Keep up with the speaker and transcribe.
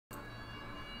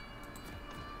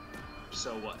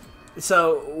So what?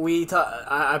 So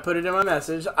I put it in my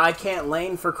message. I can't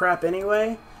lane for crap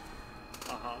anyway.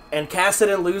 And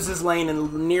Kassadin loses lane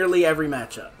in nearly every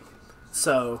matchup.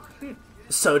 So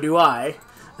do I.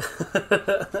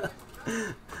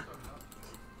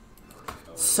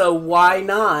 So why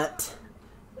not?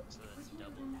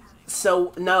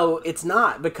 So no, it's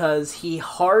not, because he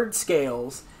hard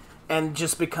scales and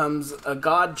just becomes a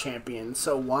god champion.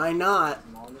 So why not?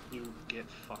 As long as you get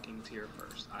fucking tier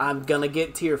first. I'm gonna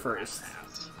get tier first.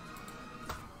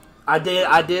 I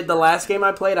did the last game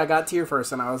I played. I got tier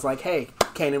first, and I was like, "Hey,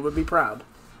 Canaan would be proud."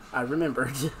 I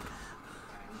remembered. Because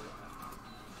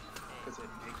it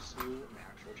makes you an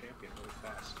actual champion really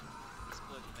fast.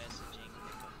 Facebook messaging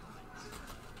pickup lines.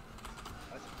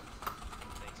 What?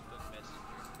 Facebook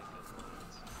Messenger pickup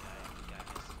lines. Guy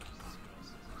messages this girl,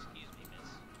 says, "Excuse me, miss.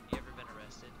 You ever been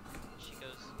arrested?" She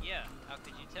goes, "Yeah. How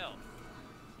could you tell?"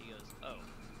 He goes, "Oh,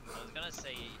 I was gonna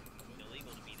say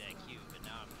illegal to be that cute, but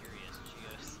now I'm curious." She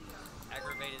goes,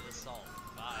 "Aggravated assault.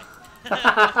 Bye."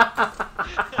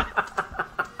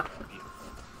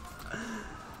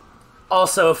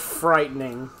 Also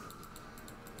frightening.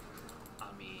 I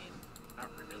mean, not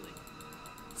really.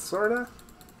 Sorta.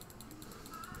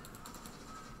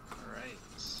 Alright,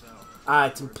 so. I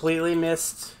completely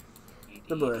missed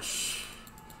the bush.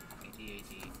 AD.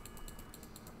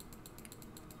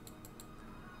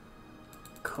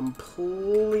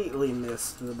 Completely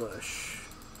missed the bush.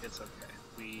 It's okay.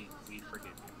 We forgive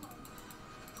you.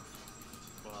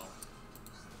 Well,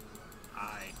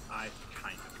 I kind of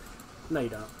forgive you. No, you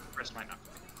don't. Chris might not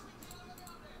forgive.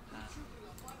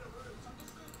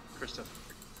 Chris doesn't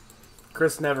forgive.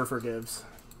 Chris never forgives.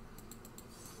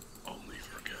 Only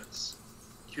forgets.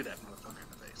 Cue that motherfucker in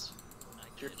the face.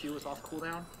 If your Q is off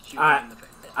cooldown, cue I- him in the face.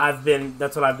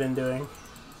 That's what I've been doing.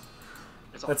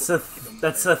 It's That's cool. the Keep him in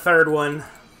that's the the third one.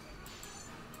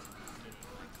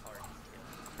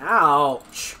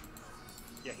 Ouch.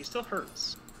 Yeah, he still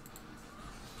hurts.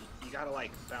 You gotta,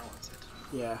 like, balance it.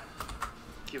 Yeah.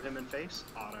 Cue him in face,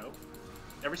 auto.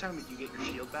 Every time you get your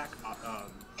shield back,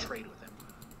 trade with him.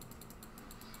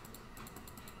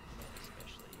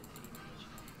 Especially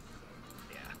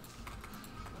Yeah.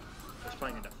 He's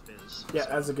playing into Fizz. Yeah, so-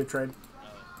 that's a good trade. Oh,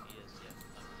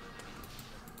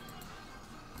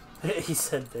 he is, yeah. He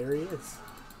said there he is.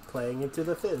 Playing into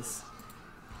the Fizz.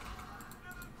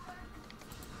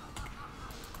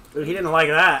 Ooh, he didn't like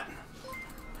that.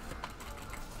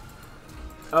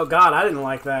 Oh god, I didn't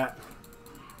like that.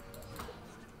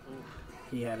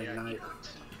 He had Yeah, Ignite.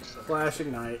 so- Flash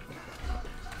Ignite. Okay.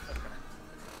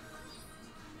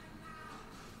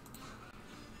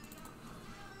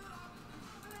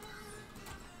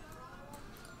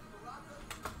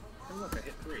 Hey, look, I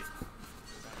hit 3.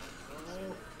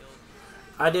 Oh,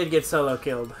 I did get solo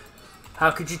killed.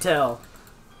 How could you tell?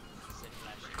 Said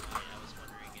Flash Ignite. I was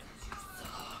wondering if he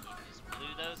just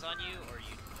blew those on you, or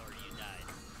you died.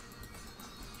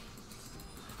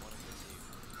 One of the two.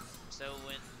 So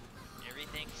when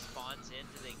everything spawns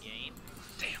into the game,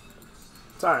 damn.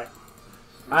 It's alright.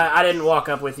 I didn't walk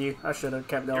up with you. I should have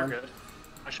kept You're going. good.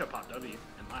 I should have popped W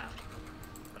and laughed,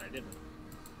 but I didn't.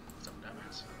 Some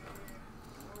dumbass.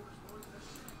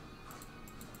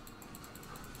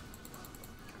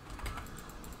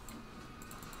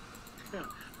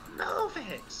 Move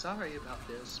it! Sorry about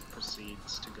this.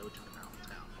 Proceeds to go to the mountain.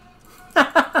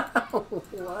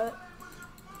 What?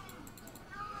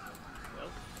 Well,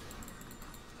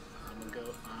 I'm gonna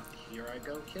go. Here I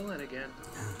go, killing again.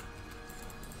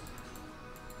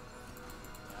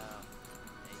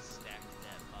 they stacked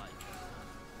that bot at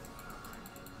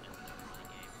the early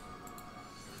game.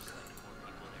 There's like 4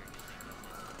 people there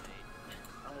because they invade.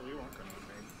 Oh, we weren't gonna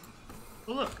invade.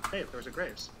 Oh look! Hey, there's a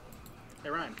Graves. Hey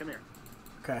Ryan, come here.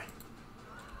 Okay.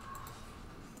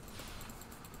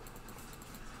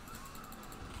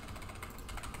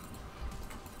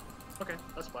 Okay,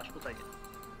 let's splash. We'll take it.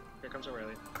 Here comes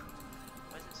Aurelia.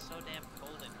 Why is it so damn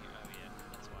cold in here? Oh yeah,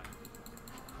 that's why.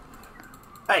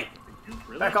 Hey! Did you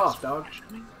really Back just off, dog. flash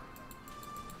at me?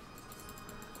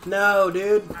 No,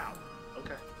 dude. Wow.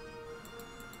 Okay.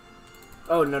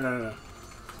 Oh, no, no, no, no.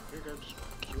 You're good. Just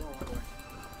Q all the way.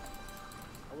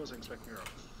 I wasn't expecting her to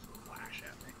flash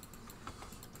at me.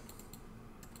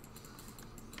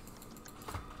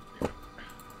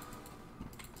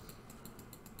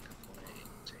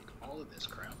 Take all of this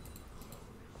crap.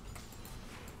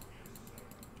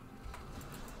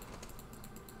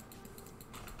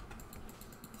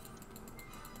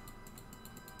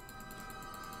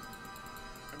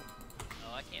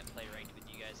 Oh, I can't play ranked with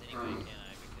you guys anyway, can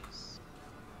I? Because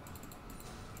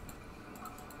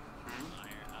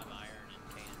I'm iron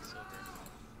and Canaan silver.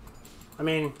 I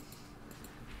mean,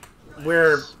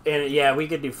 We're in, yeah, we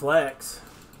could do flex.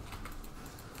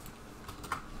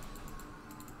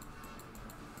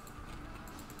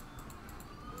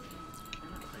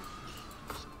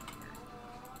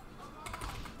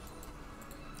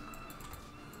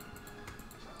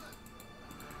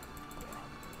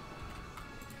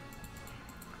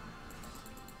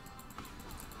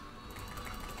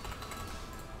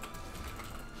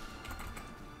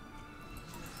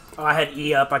 Oh, I had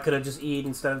E up. I could have just E'd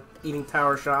instead of eating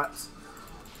tower shots.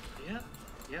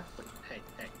 Yeah, but hey,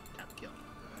 tap kill.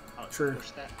 Oh, True.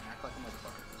 Push that, act like a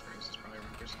motherfucker. This is probably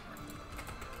around here somewhere.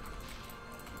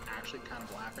 Actually, kind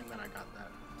of laughing that I got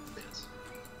that Fizz.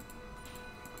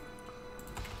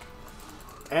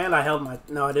 And I held my...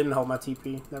 No, I didn't hold my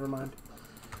TP. Never mind.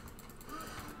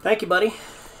 Thank you, buddy. Good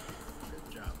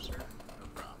job, sir. No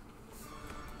problem.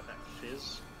 That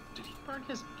Fizz, did he burn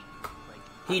his...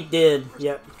 He did,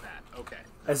 yep. Okay.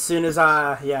 As soon as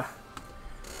I... Yeah.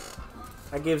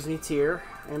 That gives me tier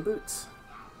and boots.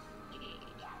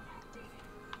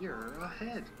 You're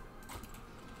ahead.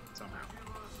 Somehow.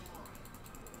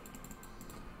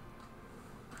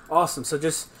 Awesome. So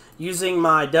just using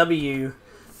my W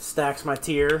stacks my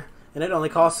tier, and it only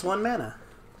costs 1 mana.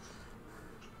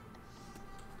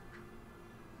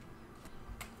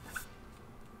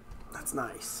 That's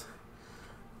nice.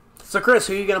 So Chris,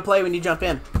 who are you going to play when you jump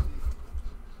in?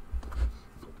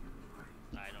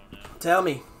 I don't know. Tell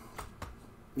me.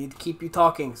 Need to keep you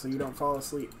talking so you don't fall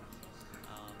asleep.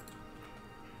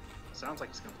 Sounds like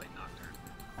he's gonna play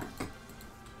Nocturne.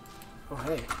 Oh,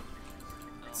 hey.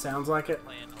 Sounds like it.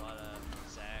 Playing a lot of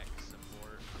Zac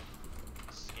support.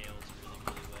 Scales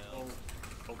really well.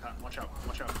 Oh god, watch out.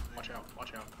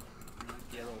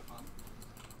 Yellow.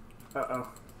 Uh-oh.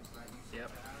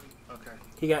 Yep.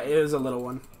 Okay. It was a little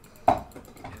one. Yeah. I'm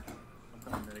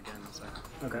playing mid again in a second.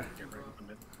 Okay. Get ready for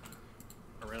mid.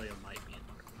 Aurelia might be in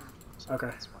Nocturne. So Okay.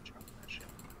 let's watch out for that shit.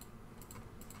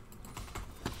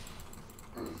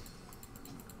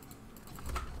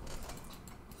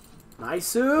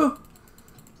 Nice.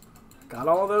 Got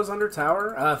all those under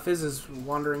tower. Fizz is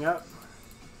wandering up.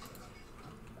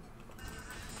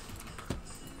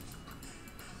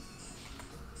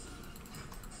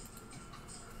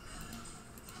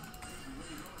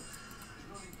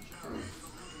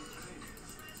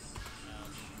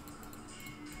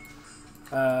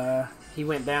 He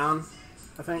went down,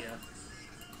 I think. Yeah.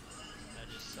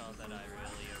 I just saw that Irelia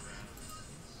around.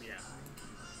 Yeah.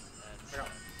 That's...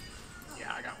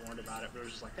 Yeah, I got warned about it, but it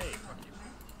was just like, hey, fuck you.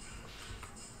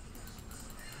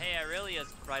 Hey,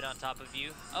 Irelia's right on top of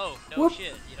you. Oh, no Whoop.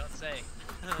 shit, you don't say.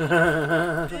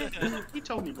 He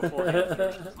told me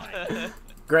beforehand. Like,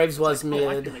 Graves was oh,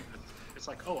 mid. it's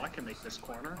like, oh, I can make this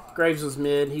corner. Graves was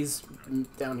mid. He's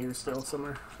down here still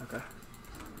somewhere. Okay.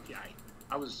 Yeah,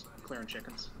 I was clearing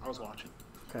chickens. I was watching.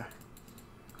 Okay.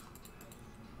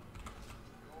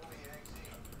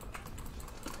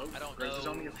 Oh, I don't Graves is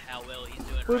on know you. how well he's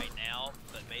doing Whoop. right now,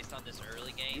 but based on this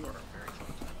early game, You are very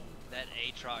close. that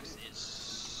Aatrox is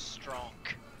strong.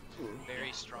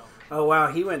 Very strong. Oh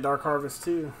wow, he went Dark Harvest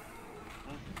too.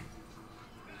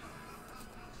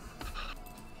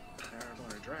 Paragon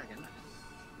or Dragon.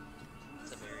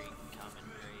 It's a very common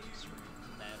Graves from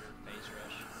that or Phase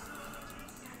Rush.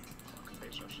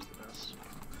 Phase Rush is the best.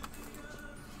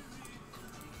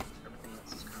 Everything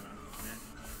else is kind of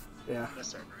meh. Yeah.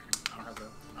 That's our Dragon. I don't have the.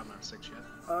 I'm not 6 yet.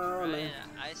 Oh man. Ryan,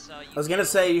 I saw you. I was gonna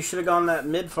say you should have gone that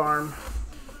mid farm,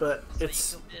 but So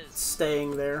it's you killed Fizz.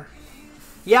 staying there.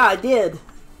 Yeah, I did.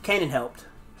 Canaan helped.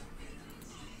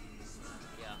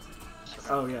 Yeah.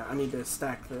 Oh yeah, I need to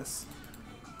stack this.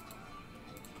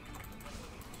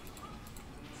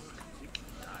 You can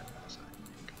die by the side.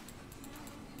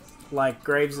 Like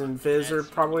Graves and Fizz are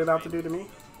probably about to do to me.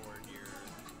 Forward your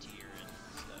tier and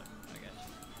stuff. I got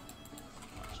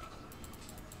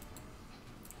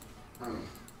you. Watching.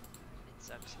 It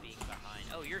sucks being behind.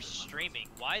 Oh, you're streaming.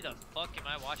 Why the fuck am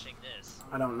I watching this?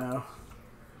 I don't know.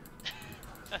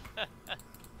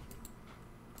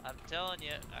 I'm telling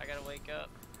you, I gotta wake up.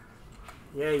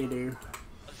 Yeah, you do.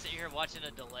 I'm sitting here watching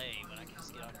a delay when I can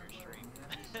just get on your stream.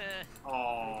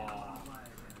 Aww.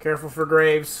 Careful for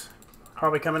Graves.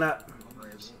 Probably coming up.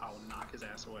 Graves, I will knock his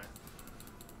ass away.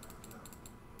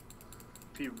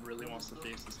 If he really wants to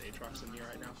face this Aatrox in me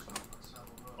right now, come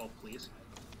on. Oh, please.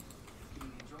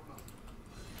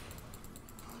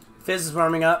 Fizz is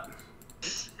warming up.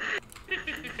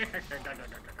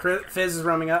 Fizz is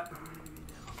roaming up.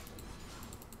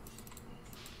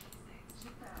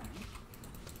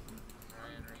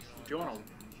 Do you want to...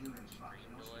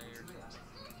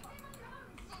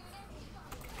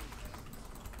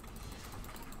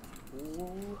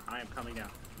 Ooh, I am coming down.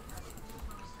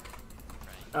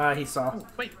 He saw. Oh,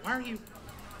 wait, why are you...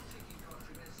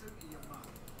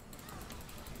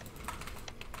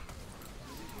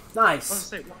 Nice. I was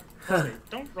going to say,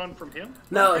 don't run from him.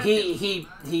 No, Run at him.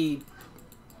 he...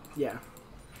 Yeah.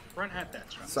 Run at that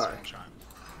child. Sorry. Child.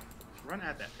 Run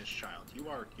at that fish child. You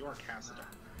are Kassadin.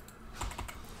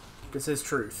 This is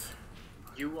truth.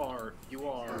 You are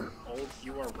old.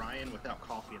 You are Ryan without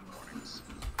coffee in the mornings.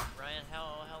 Ryan,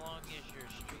 how long is your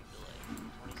streak delay?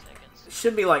 20 seconds? It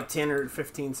should be like 10 or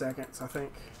 15 seconds, I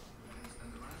think.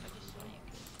 I just saw you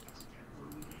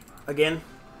could. Again?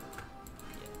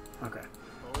 Yeah. Okay.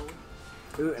 Oh.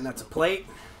 Ooh, and that's a plate.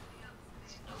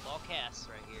 Snowball casts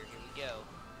right here. Here we go.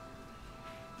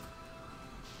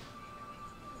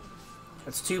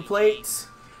 That's 2 plates.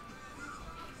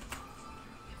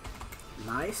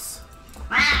 Nice. Get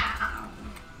a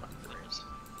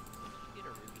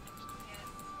ruby next time.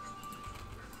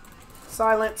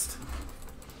 Silenced.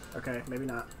 Okay, maybe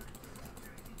not.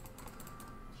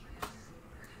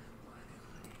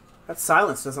 That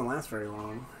silence doesn't last very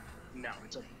long. No,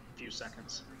 it's a few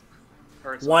seconds.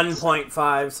 Or it's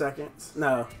 1.5 seconds.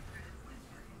 No.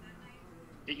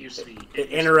 It used to be. It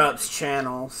interrupts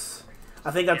channels.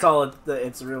 I think that's all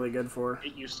it's really good for.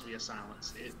 It used to be a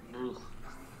silence.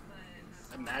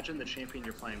 Imagine the champion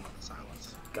you're playing with a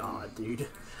silence. God, dude.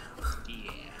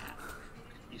 Yeah.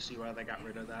 You see why they got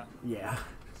rid of that? Yeah.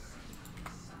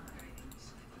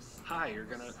 Hi, you're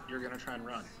gonna try and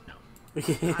run. No.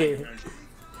 Hi, you're gonna,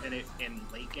 and in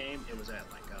late game, it was at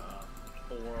like a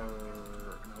 4.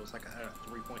 No, it was like a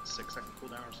 3.6 second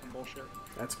cooldown or some bullshit.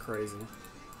 That's crazy.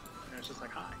 And it's just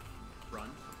like, hi, run.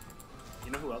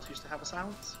 You know who else used to have a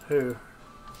silence? Who?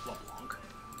 LeBlanc.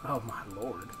 Oh my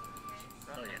lord.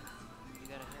 Oh yeah. You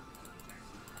got a haircut.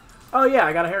 Oh yeah,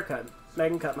 I got a haircut.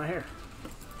 Megan cut my hair.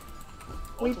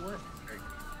 What's the word?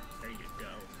 There you go.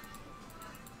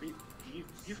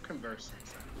 You've conversed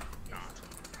since then. Not.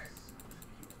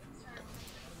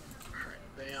 Alright,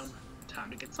 bam. Time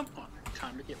to get some armor.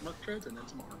 Time to get muck treads and then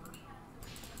some armor.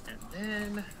 And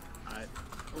then oh,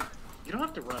 you don't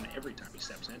have to run every time he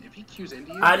steps in. If he cues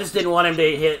into you, I just didn't want him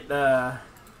to hit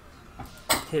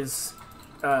his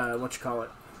what you call it?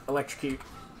 Electrocute.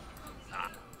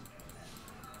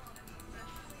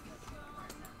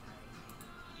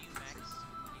 You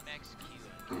max Q,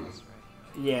 I guess,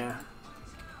 right? Yeah.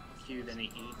 Q, then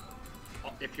E.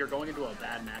 If you're going into a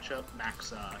bad matchup,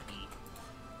 max E.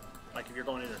 Like if you're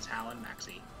going into Talon, max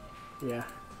E. Yeah.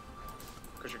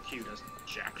 Because your Q does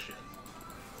jack shit.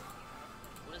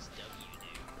 What does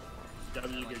W do?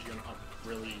 W gives you a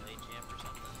really Late jump or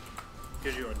something?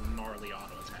 gives you a gnarly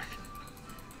auto attack.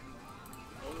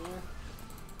 Oh,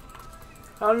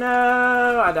 Oh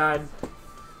no! I died.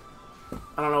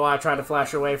 I don't know why I tried to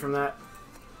flash away from that.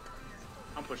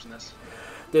 I'm pushing this.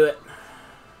 Do it.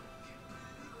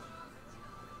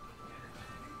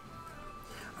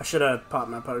 I should have popped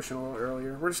my potion a little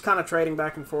earlier. We're just kind of trading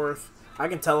back and forth. I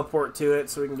can teleport to it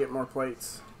so we can get more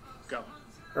plates. Go.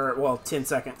 Or, well, 10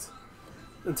 seconds.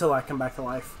 Until I come back to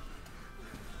life.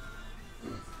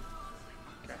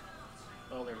 Okay.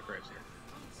 Oh, there's graves here.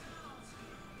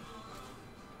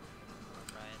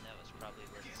 Ryan, that was probably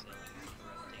worth selling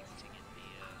corrupting to get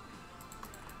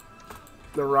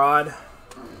The rod.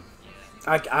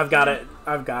 yeah. I've got it.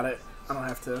 I've got it. I don't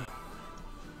have to.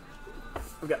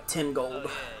 I've got 10 gold. Oh, yeah,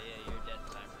 your death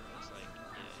timer was like,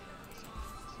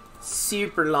 yeah.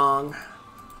 Super long.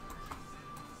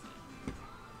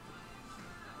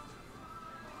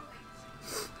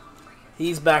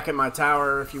 He's back at my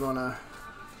tower if you want to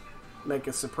make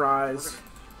a surprise.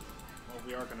 Well,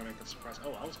 we are going to make a surprise.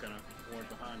 Oh, I was going to ward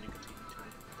behind. You can take me to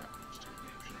that was too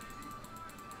much.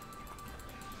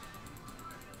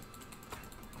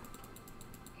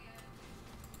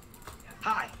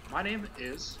 Hi, my name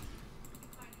is...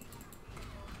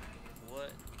 What?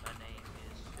 My name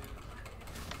is...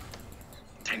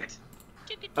 Dang it!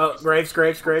 Oh, Graves. Turn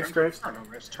on Graves, turn on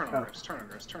Graves, turn on Oh. Graves, turn on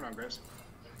Graves, turn on Graves.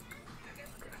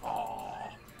 Oh.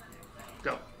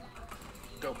 Go.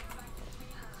 Go.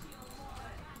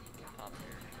 Pop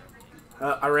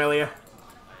there. Aurelia.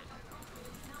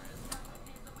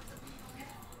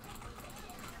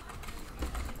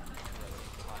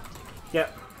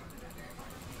 Yep.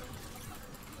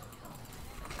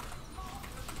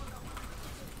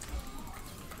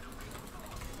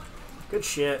 Good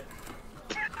shit.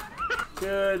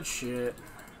 Good shit.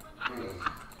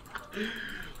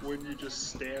 When you just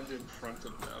stand in front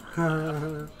of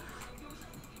them.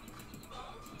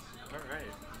 Alright.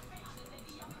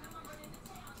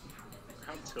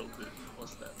 How tilted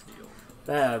was that field?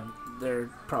 They're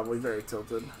probably very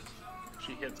tilted.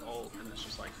 She hits ult and it's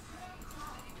just like...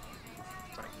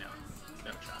 It's like, no.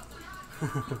 No shot. You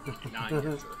did not get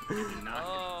to it. You did not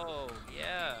Oh,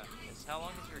 yeah. It's how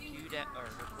long is her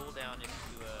cooldown if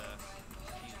you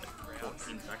use the ground?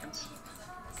 14 seconds.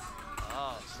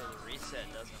 Oh, so the reset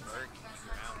doesn't work if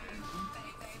you're grounded.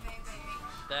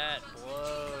 That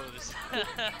blows.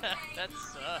 That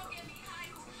sucks.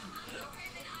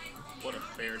 What a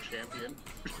fair champion.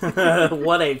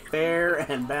 What a fair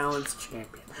and balanced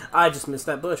champion. I just missed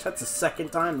that bush. That's the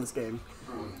second time this game.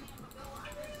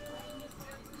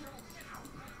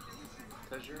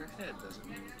 Because you're ahead doesn't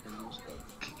mean you can lose both.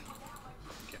 I'm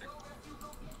kidding.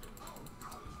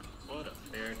 What a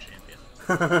fair champion.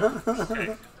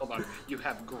 Okay, hold on. You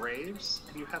have Graves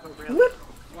and you have Aurelia.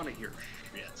 I want to hear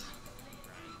shit.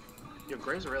 You have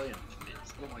Graves, Aurelia, and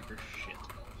Fizz. I don't like your shit.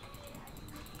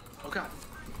 Oh god.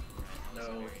 No.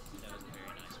 That was a very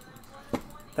nice one.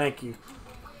 Thank you.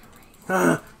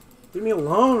 Leave me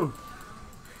alone.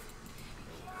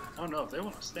 Oh no, if they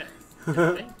want to stay. If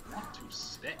they want to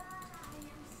stay.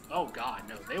 Oh god,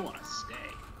 no, they want to stay.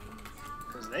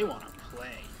 Because they want to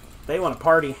play. They want to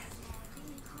party.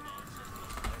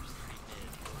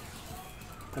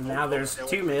 And now there's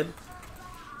 2 mid.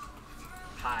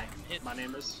 Hi, my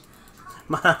name is...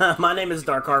 My name is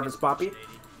Dark Harvest Poppy.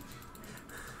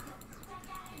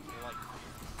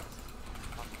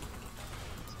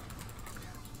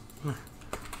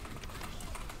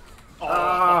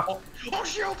 Oh,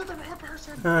 she ulted the wrong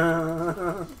person!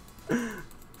 Tank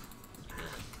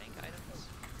items?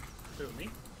 Who, me?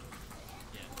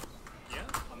 Yeah. Yeah,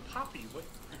 I'm Poppy. What?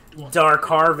 Dark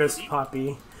Harvest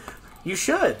Poppy. You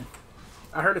should.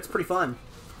 I heard it's pretty fun.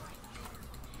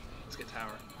 Let's get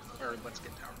tower. Or let's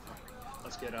get tower.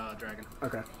 Let's get dragon.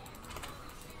 Okay.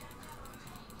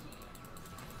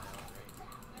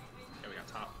 Yeah, we got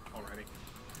top already.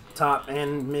 Top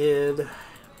and mid.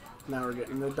 Now we're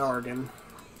getting the Dargan.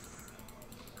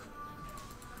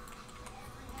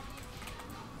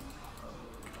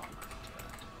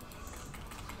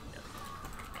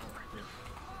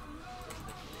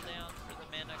 Cooldown for the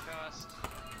mana cost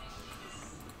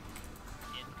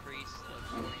increase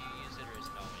before you use it, or is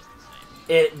it always the same?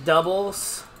 It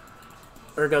doubles.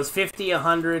 Or it goes 50,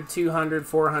 100, 200,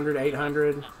 400,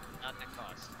 800. Not the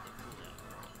cost,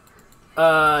 the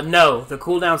cooldown. No. The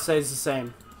cooldown stays the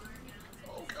same.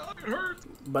 Oh god, it hurts!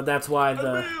 But that's why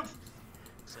the...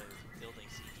 So building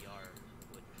CDR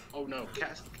would... Oh no,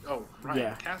 cast... Oh, Ryan,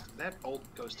 Yeah. cast... That ult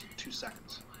goes to 2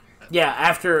 seconds. Yeah,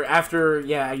 after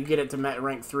yeah, you get it to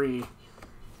rank 3.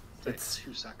 It's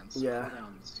 2 seconds. Yeah.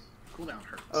 Cooldown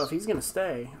hurts. Oh, if he's gonna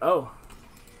stay. Oh.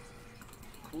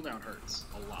 Cooldown hurts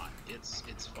a lot. It's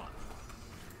fun.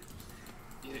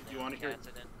 You want to hear...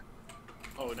 Kassadin.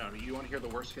 Oh no, you want to hear the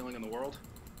worst feeling in the world?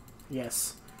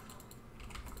 Yes.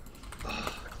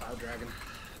 Cloud Dragon.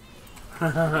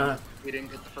 We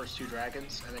didn't get the first 2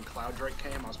 dragons, and then Cloud Drake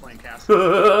came. I was playing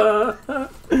Kassadin.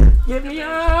 Get me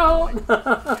out!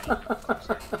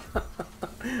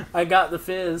 I got the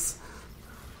Fizz.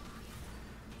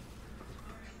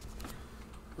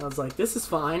 I was like, this is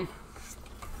fine.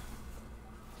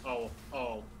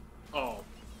 Oh,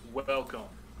 welcome.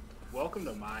 Welcome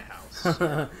to my house.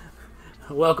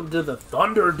 Welcome to the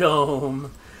Thunderdome.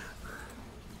 Come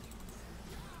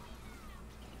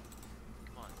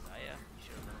on, Zaya. You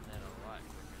should have learned that a lot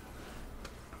quicker.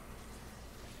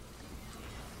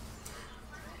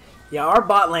 Yeah, our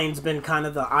bot lane's been kind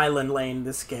of the island lane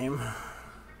this game.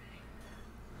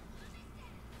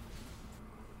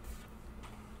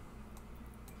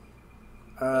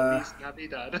 At least not be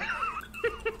done.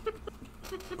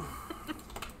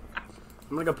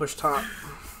 I'm gonna go push top.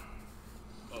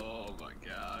 Oh my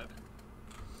god.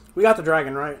 We got the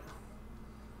dragon, right?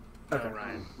 Okay. No,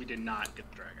 Ryan, we did not get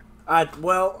the dragon.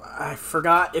 Well, I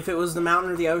forgot if it was the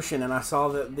mountain or the ocean, and I saw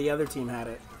that the other team had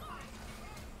it.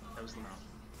 That was the mountain.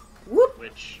 Whoop!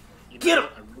 Which, you Get know,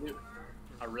 him!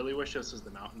 I really wish this was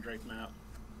the Mountain Drake map,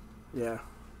 Yeah.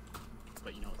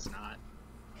 but you know it's not.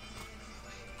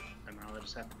 And now I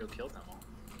just have to go kill them all.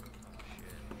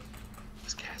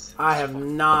 This cast. I have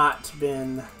not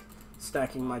been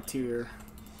stacking my tier.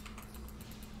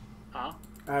 Huh?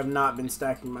 I have not been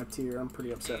stacking my tier. I'm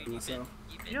pretty upset with myself.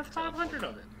 You have 500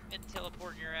 of it. You've been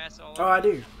teleporting your ass all Oh, over I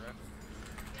do. the bro.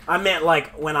 I meant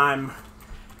like when I'm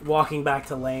walking back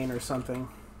to lane or something.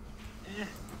 Eh.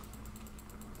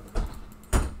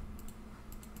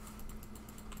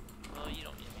 Well, you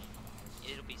don't. I mean,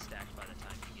 it'll be stacked by the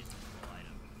time you get to the full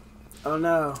item. Oh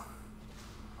no. I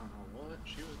don't know what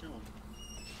she was doing.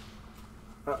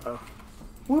 Uh-oh.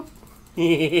 Whoop.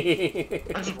 I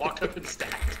just walked up and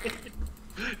stacked.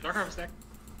 Dark Harvest stack.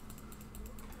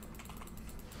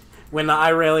 When the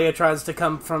Irelia tries to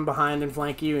come from behind and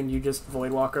flank you and you just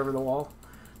void walk over the wall.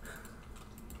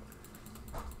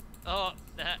 Oh,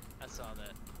 that I saw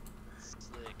that.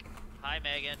 Slick. Hi,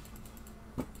 Megan.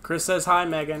 Chris says hi,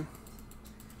 Megan.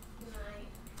 Good night.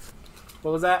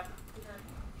 What was that? Good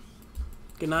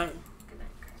night. Good night. Good night,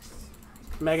 Chris.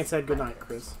 Megan said good night,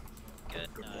 Chris. Good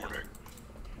Good night. morning.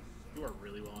 You are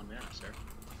really well on mana, sir.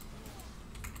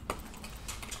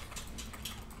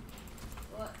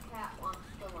 What cat wants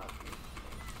to love me?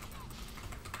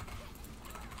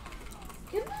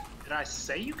 Good night. Did I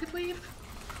say you could leave?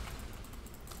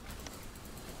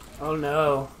 Oh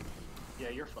no. Yeah,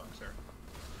 you're fucked, sir.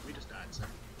 We just died, sir.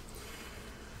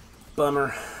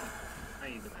 Bummer. I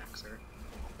need the back, sir.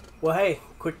 Well, hey,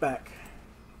 quick back.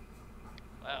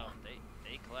 Wow,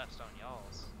 they collapsed on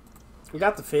y'all's. We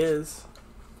got the Fizz.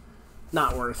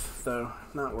 Not worth, though.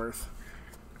 Not worth.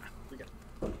 We got.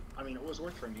 I mean, it was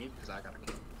worth for me because I got a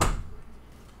kill.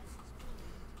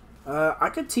 I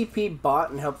could TP bot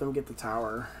and help them get the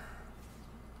tower.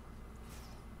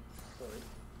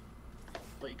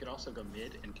 But you could also go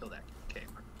mid and kill that K.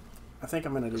 I think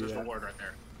I'm gonna do There's a that. ward right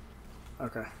there.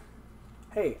 Okay.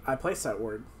 Hey, I placed that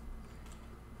word.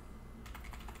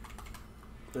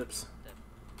 Oops. That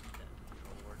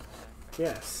control ward back.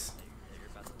 Yes. That you're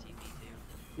about to TP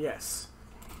to. Yes.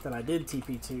 That I did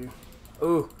TP to.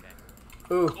 Ooh. Okay.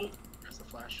 Ooh. Oh, there's the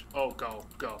flash. Oh, go.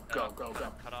 Cut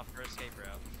off her escape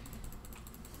route.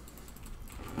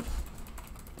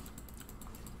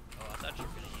 Oh, I thought you were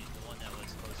gonna use the one that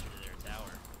was closer to their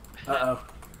tower. Uh-oh.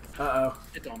 Uh-oh.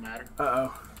 It don't matter.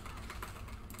 Uh-oh.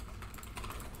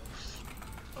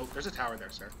 Oh, there's a tower there,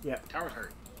 sir. Yeah. The tower's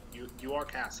hurt. You are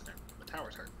Kassadin. The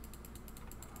tower's hurt.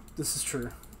 This is true.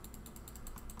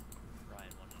 Ryan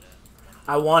wanted it.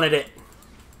 I wanted it.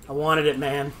 I wanted it,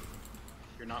 man.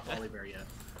 You're not Volibear yet.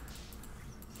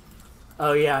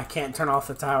 Oh, yeah, I can't turn off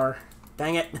the tower.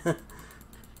 Dang it.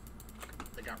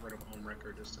 They got rid of home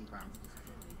record just in time.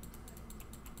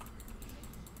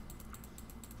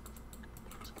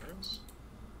 Girls.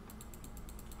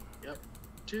 Yep.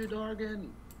 To Dargan.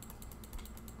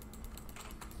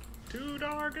 To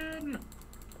Dargan.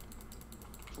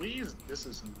 Please, this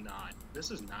is not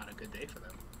a good day for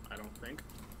them. I don't think.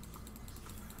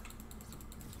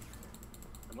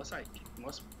 Unless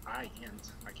I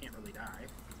hint, I can't really die.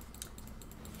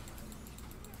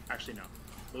 Actually, no.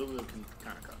 Lulu can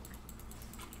kind of cover me.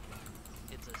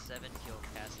 It's a 7-kill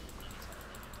Kassadin and it's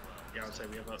only level 12. Yeah, I would say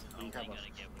we have It's only gonna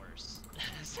get worse.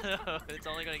 So it's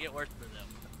only gonna get worse for them.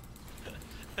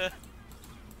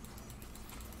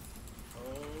 Oh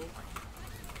my.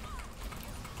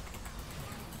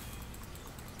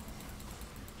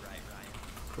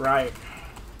 Right. Right.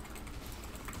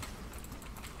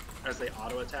 As they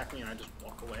auto attack me and I just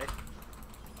walk away.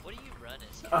 What do you run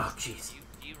as? Oh, jeez.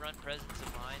 Do you run Presence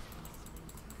of Mind?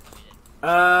 I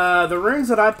mean, The runes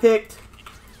that I picked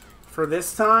for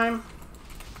this time...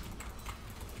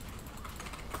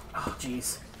 Oh,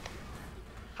 jeez.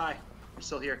 Hi, I'm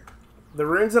still here. The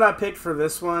runes that I picked for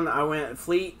this one, I went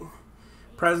Fleet,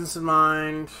 Presence of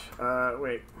Mind,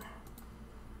 wait.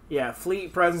 Yeah,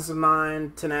 Fleet, Presence of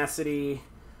Mind, Tenacity,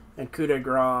 and Coup de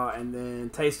Grace, and then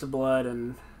Taste of Blood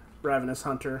and Ravenous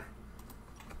Hunter.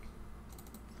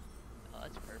 oh,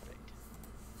 that's perfect.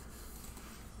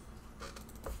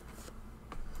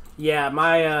 Yeah,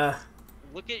 my,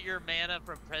 Look at your mana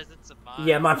from Presence of Mind.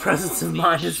 yeah, my Presence of Holy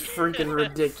Mind is shit. freaking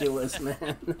ridiculous,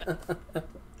 man.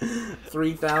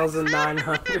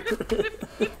 3,900.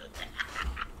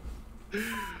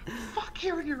 Fuck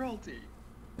hearing your ulti.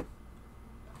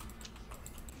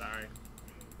 Sorry.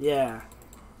 Yeah.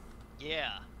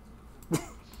 Yeah. You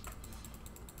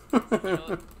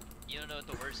don't know what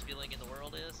the worst feeling in the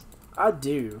world is? I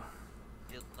do.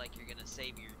 Feel like you're gonna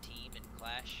save your team in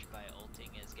Clash by ulting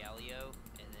as Galio,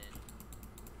 and then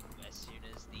as soon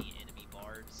as the enemy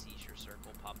bard sees your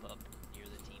circle pop up near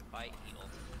the team fight, he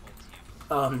ults you.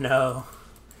 Oh, no.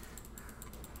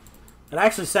 It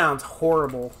actually sounds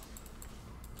horrible.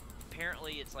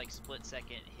 Apparently, it's like split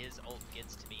second. His ult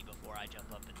gets to me before I jump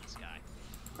up in the sky.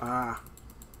 Ah.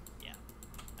 Yeah,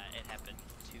 it happened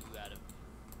 2 out of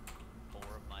 4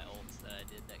 of my ults that I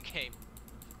did that game.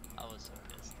 I was so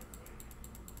pissed.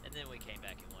 And then we came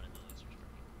back and won in the losers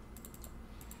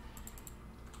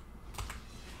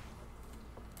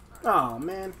bracket. Oh,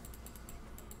 man.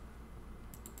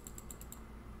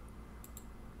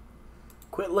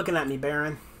 Quit looking at me,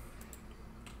 Baron.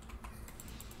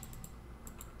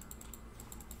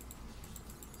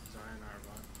 Sorry,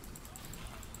 Narva.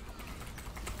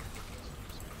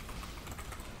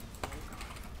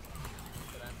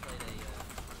 But I played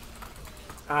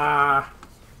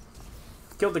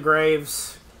Killed the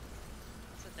Graves.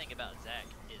 That's the thing about Zach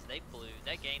is they blew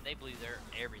their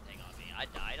everything on me. I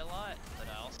died a lot, but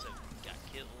I also got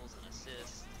kills and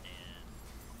assists, and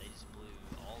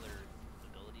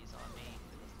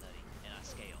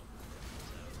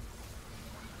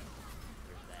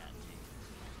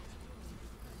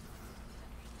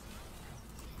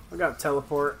got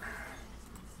teleport.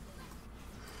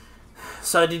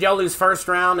 So did y'all lose first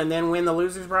round and then win the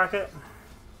losers bracket?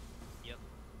 Yep.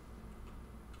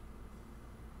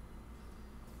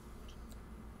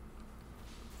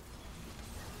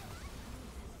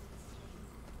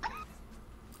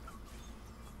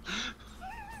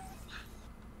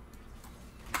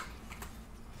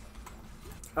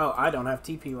 Oh, I don't have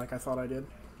TP like I thought I did.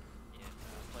 Yeah,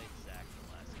 I played Zach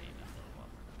the last game. I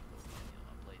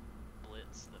played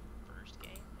Blitz the first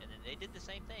game, and then they did the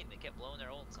same thing. They kept blowing their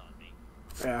ults on me.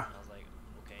 Yeah. And I was like,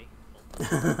 okay.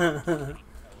 That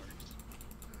works.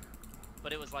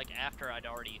 But it was like after I'd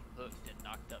already hooked and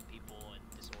knocked up people and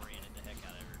disoriented the heck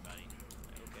out of everybody.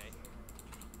 Like, okay,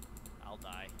 I'll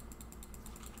die.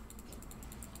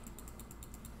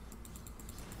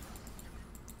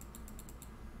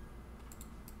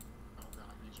 Oh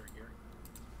god, these are here.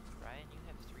 Ryan, you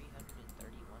have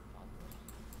 331 followers.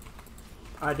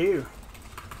 I do. Yeah,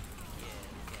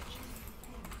 look at you.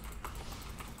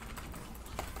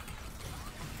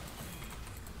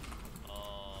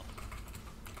 Oh.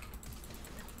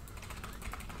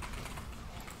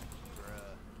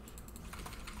 Bruh.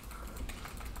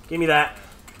 Give me that.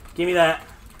 Give me that.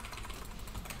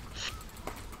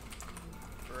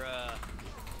 Bruh.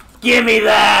 Give me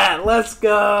that! Let's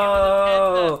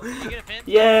go! You get a penta?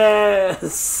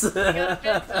 Yes! You got a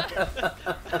penta?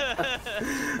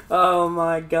 Oh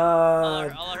my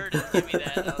god. All I heard is give me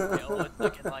that. I was like, oh, it's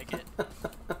looking like it.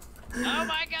 Oh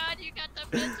my god, you got the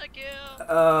pentakill! Is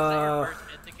that your first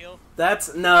pentakill?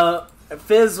 That's, no,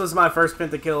 Fizz was my first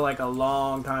pentakill like a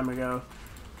long time ago.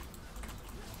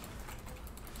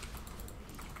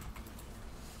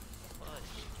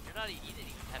 You're not, you didn't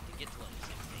even have to get to level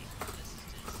 16. This is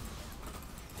just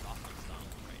awful stuff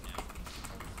right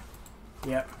now.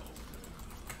 Yep.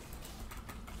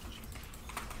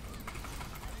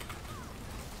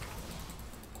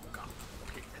 Oh god.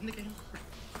 Okay, end the game.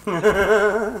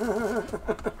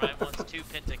 Ryan wants 2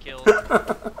 pentakills.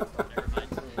 Never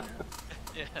mind.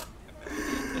 Yeah.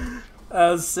 That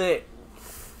was sick.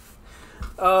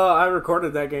 Oh, I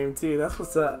recorded that game too. That's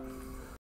what's up.